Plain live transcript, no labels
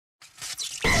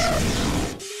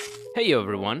Hey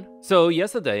everyone! So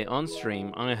yesterday on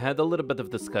stream I had a little bit of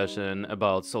discussion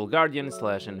about Soul Guardian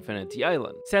 / Infinity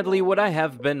Island. Sadly, what I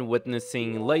have been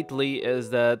witnessing lately is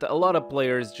that a lot of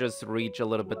players just reach a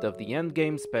little bit of the end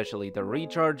game, especially the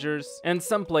rechargers, and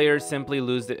some players simply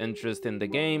lose the interest in the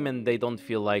game and they don't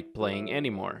feel like playing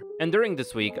anymore. And during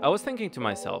this week I was thinking to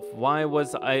myself, why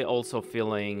was I also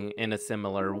feeling in a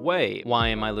similar way? Why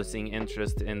am I losing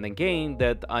interest in the game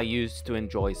that I used to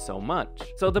enjoy so much?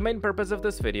 So the main purpose of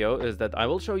this video is that I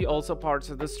will show you also parts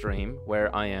of the stream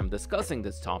where I am discussing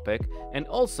this topic and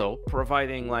also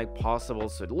providing like possible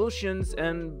solutions,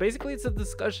 and basically it's a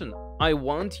discussion. I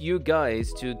want you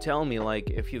guys to tell me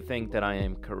like if you think that I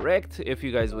am correct, if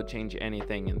you guys would change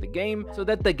anything in the game so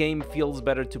that the game feels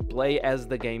better to play as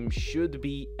the game should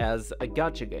be as a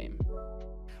gacha game.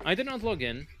 I did not log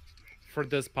in for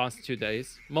this past 2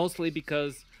 days, mostly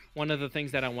because one of the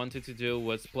things that I wanted to do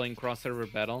was playing cross-server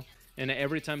battle, and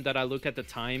every time that I look at the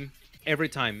time,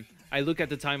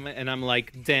 and I'm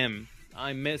like, damn,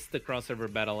 I missed the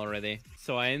crossover battle already.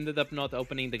 So I ended up not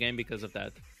opening the game because of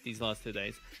that these last 2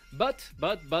 days. But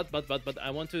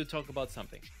I want to talk about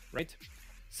something, right?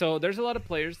 So there's a lot of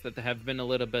players that have been a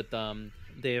little bit,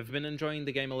 they have been enjoying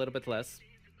the game a little bit less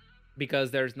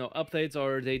because there's no updates,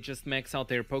 or they just max out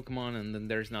their Pokemon and then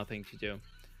there's nothing to do.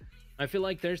 I feel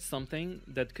like there's something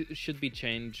that should be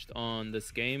changed on this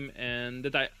game, and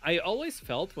that I always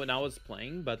felt when I was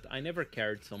playing, but I never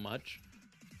cared so much.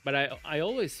 But I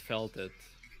always felt it.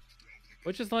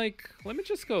 Which is like, let me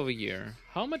just go over here.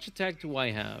 How much attack do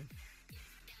I have?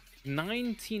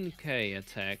 19k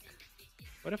attack.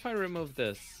 What if I remove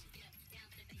this?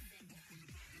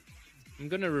 I'm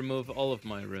gonna remove all of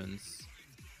my runes.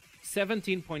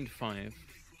 17.5.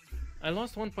 I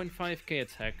lost 1.5k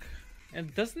attack. And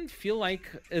it doesn't feel like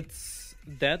it's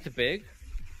that big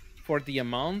for the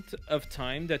amount of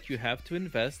time that you have to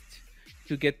invest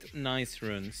to get nice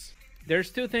runes. There's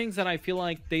two things that I feel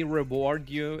like they reward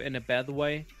you in a bad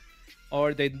way,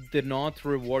 or they did not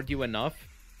reward you enough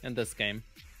in this game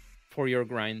for your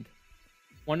grind.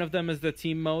 One of them is the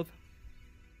team mode.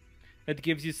 It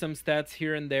gives you some stats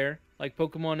here and there, like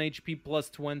Pokemon HP plus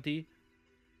 20.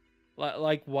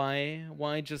 Like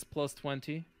why just plus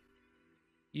 20?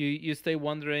 You stay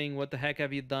wondering what the heck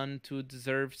have you done to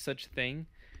deserve such thing.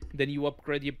 Then you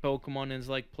upgrade your Pokemon and it's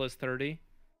like plus 30.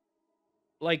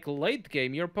 Like late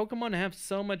game, your Pokemon have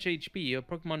so much HP, your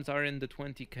Pokemons are in the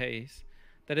 20Ks,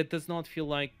 that it does not feel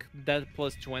like that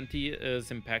plus 20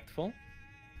 is impactful.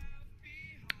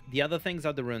 The other things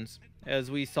are the runes. As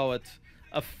we saw it,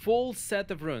 a full set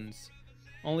of runes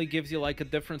only gives you like a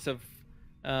difference of...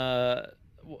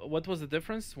 what was the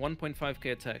difference?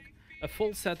 1.5k attack. A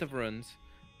full set of runes.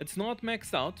 It's not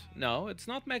maxed out. No, it's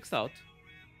not maxed out.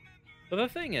 But the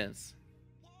thing is,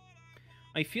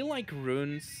 I feel like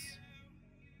runes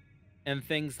and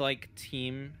things like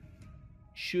team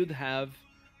should have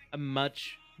a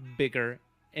much bigger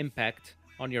impact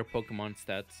on your Pokemon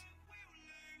stats.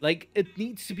 Like, it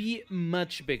needs to be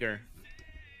much bigger.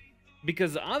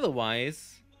 Because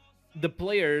otherwise, the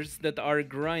players that are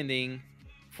grinding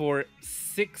for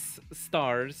 6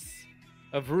 stars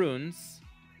of runes,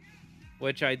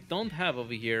 which I don't have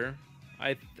over here.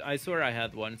 I swear I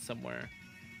had one somewhere.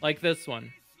 Like this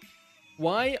one.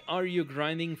 Why are you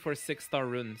grinding for 6-star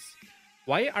runes?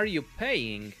 Why are you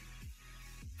paying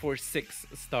for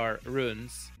 6-star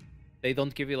runes? They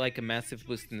don't give you like a massive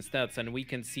boost in stats, and we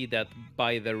can see that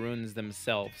by the runes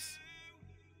themselves.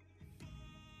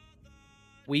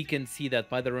 We can see that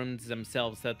by the runes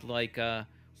themselves, that like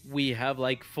we have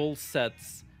like full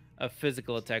sets of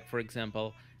physical attack, for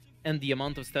example. And the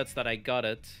amount of stats that I got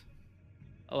it,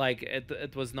 like,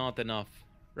 it was not enough,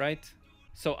 right?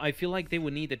 So I feel like they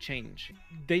would need a change.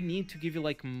 They need to give you,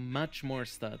 like, much more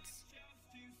stats.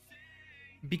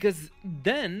 Because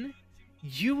then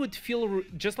you would feel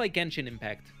just like Genshin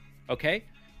Impact, okay?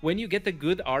 When you get a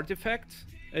good artifact,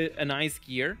 a nice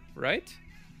gear, right?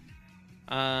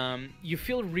 You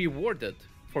feel rewarded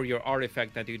for your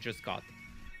artifact that you just got.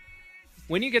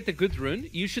 When you get the good rune,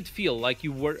 you should feel like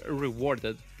you were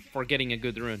rewarded for getting a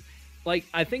good rune. Like,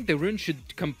 I think the rune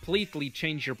should completely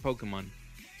change your Pokemon.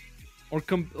 Or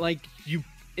like, you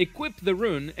equip the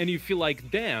rune and you feel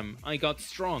like, damn, I got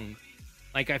strong.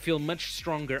 Like, I feel much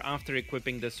stronger after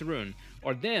equipping this rune.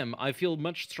 Or damn, I feel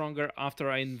much stronger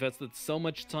after I invested so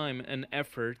much time and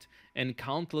effort and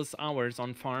countless hours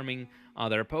on farming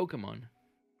other Pokemon.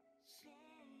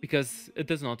 Because it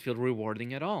does not feel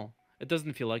rewarding at all. It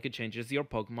doesn't feel like it changes your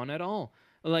Pokemon at all.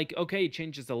 Like, okay, it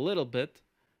changes a little bit,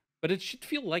 but it should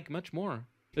feel like much more.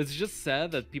 It's just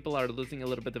sad that people are losing a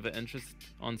little bit of interest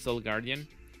on Soul Guardian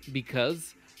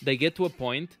because they get to a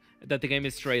point that the game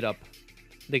is straight up.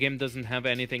 the game doesn't have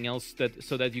anything else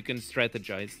so that you can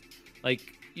strategize. Like,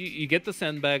 you get the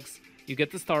sandbags, you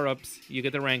get the star ups, you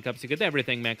get the rank ups, you get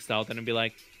everything maxed out, and be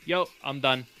like, yo, I'm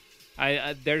done.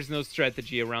 There's no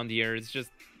strategy around here. It's just,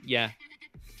 yeah.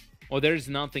 Or there's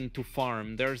nothing to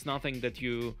farm. There's nothing that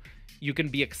you can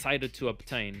be excited to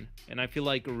obtain. And I feel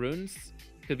like runes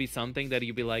could be something that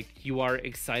you'd be like, you are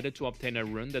excited to obtain a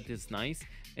rune that is nice,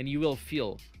 and you will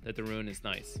feel that the rune is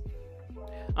nice.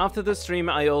 After the stream,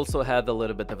 I also had a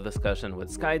little bit of a discussion with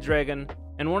Skydragon,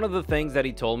 and one of the things that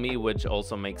he told me, which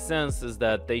also makes sense, is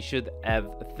that they should add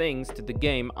things to the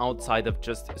game outside of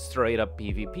just straight up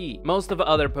PvP. Most of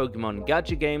other Pokemon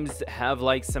Gacha games have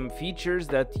like some features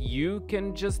that you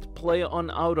can just play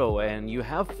on auto and you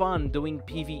have fun doing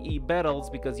PvE battles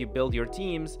because you build your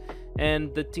teams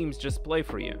and the teams just play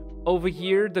for you. Over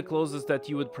here, the closest that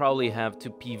you would probably have to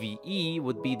PvE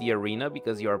would be the arena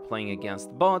because you are playing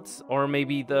against bots, or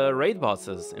maybe the raid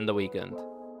bosses in the weekend.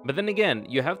 But then again,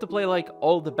 you have to play like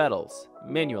all the battles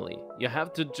manually. You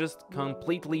have to just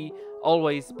completely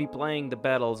always be playing the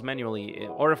battles manually.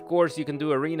 Or of course you can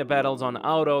do arena battles on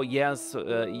auto. Yes,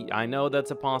 I know that's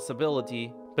a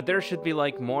possibility. But there should be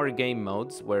like more game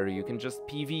modes where you can just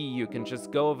PV, you can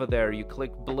just go over there, you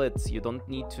click blitz, you don't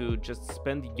need to just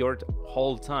spend your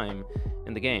whole time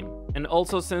in the game. And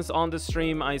also, since on the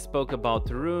stream I spoke about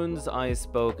the runes, I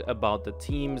spoke about the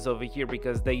teams over here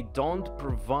because they don't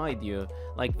provide you,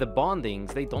 like the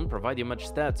bondings, they don't provide you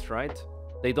much stats, right?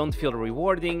 They don't feel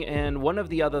rewarding, and one of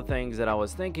the other things that I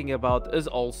was thinking about is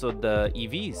also the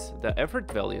EVs, the effort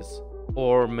values.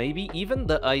 Or maybe even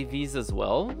the IVs as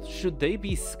well. Should they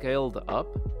be scaled up?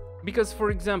 Because, for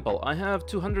example, I have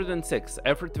 206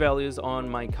 effort values on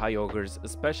my Kyogre's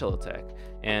special attack,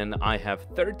 and I have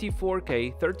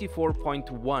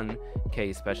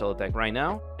 34.1k special attack right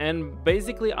now, and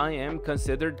basically I am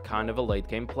considered kind of a late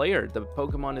game player. The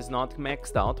Pokemon is not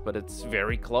maxed out, but it's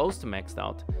very close to maxed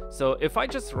out. So if I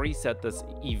just reset this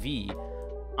EV,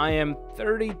 I am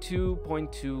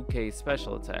 32.2k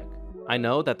special attack. I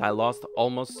know that I lost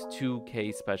almost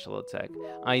 2k special attack.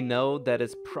 I know that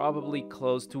is probably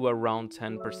close to around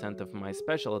 10% of my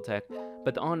special attack,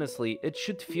 but honestly, it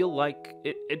should feel like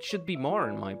it should be more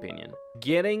in my opinion.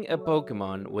 Getting a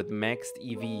Pokemon with maxed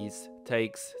EVs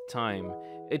takes time.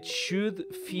 It should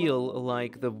feel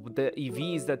like the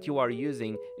EVs that you are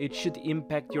using, it should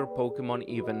impact your Pokemon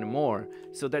even more,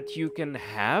 so that you can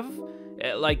have,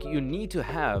 like, you need to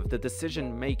have the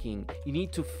decision making, you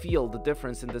need to feel the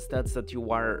difference in the stats that you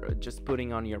are just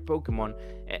putting on your Pokemon.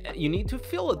 You need to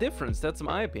feel a difference, that's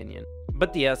my opinion.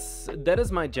 But yes, that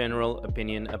is my general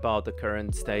opinion about the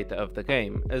current state of the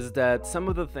game, is that some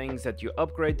of the things that you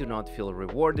upgrade do not feel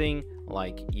rewarding,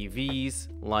 like EVs,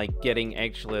 like getting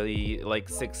actually like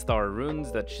 6-star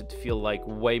runes that should feel like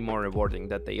way more rewarding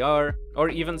than they are, or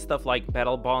even stuff like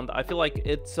Battle Bond. I feel like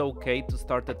it's okay to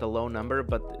start at a low number,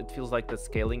 but it feels like the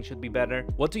scaling should be better.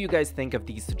 What do you guys think of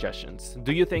these suggestions?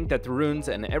 Do you think that runes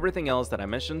and everything else that I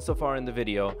mentioned so far in the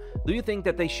video, do you think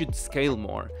that they should scale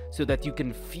more so that you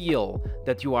can feel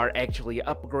that you are actually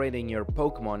upgrading your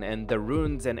Pokemon and the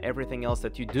runes and everything else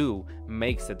that you do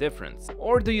makes a difference?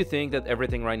 Or do you think that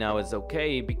everything right now is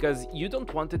okay because you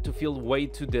don't want it to feel way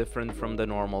too different from the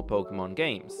normal Pokemon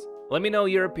games? Let me know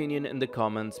your opinion in the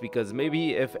comments, because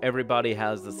maybe if everybody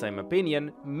has the same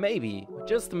opinion, maybe,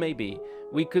 just maybe,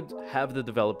 we could have the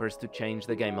developers to change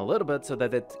the game a little bit so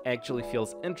that it actually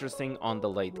feels interesting on the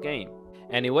late game.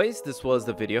 Anyways, this was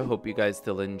the video, hope you guys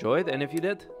still enjoyed, and if you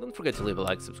did, don't forget to leave a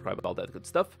like, subscribe, all that good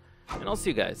stuff, and I'll see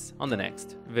you guys on the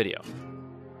next video.